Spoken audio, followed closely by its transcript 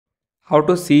How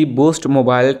to see Boost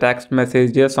mobile text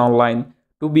messages online.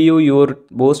 To view your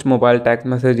Boost mobile text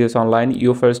messages online,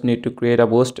 you first need to create a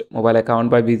Boost mobile account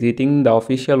by visiting the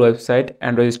official website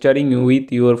and registering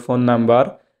with your phone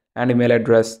number and email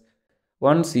address.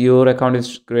 Once your account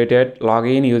is created, log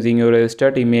in using your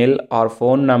registered email or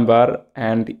phone number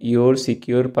and your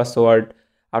secure password.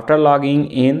 After logging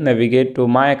in, navigate to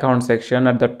My Account section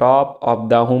at the top of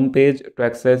the home page to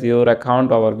access your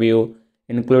account overview,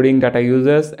 including data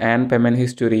users and payment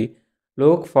history.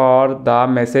 Look for the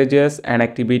Messages and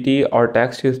Activity or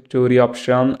Text History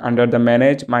option under the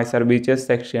Manage My Services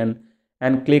section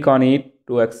and click on it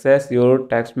to access your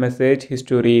text message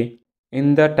history.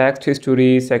 In the text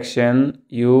history section,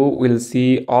 you will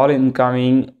see all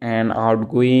incoming and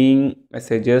outgoing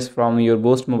messages from your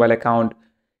Boost mobile account.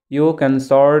 You can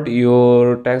sort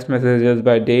your text messages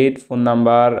by date, phone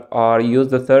number, or use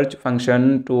the search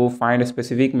function to find a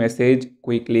specific message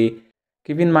quickly.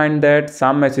 Keep in mind that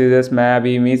some messages may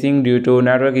be missing due to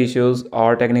network issues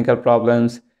or technical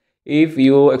problems. If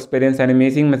you experience any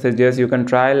missing messages, you can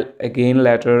try again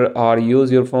later or use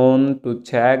your phone to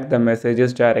check the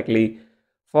messages directly.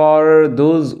 For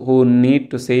those who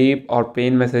need to save or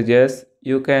pin messages,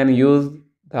 you can use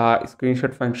the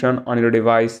screenshot function on your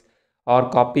device or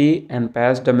copy and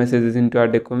paste the messages into a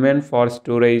document for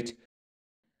storage.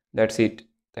 That's it.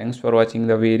 Thanks for watching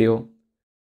the video.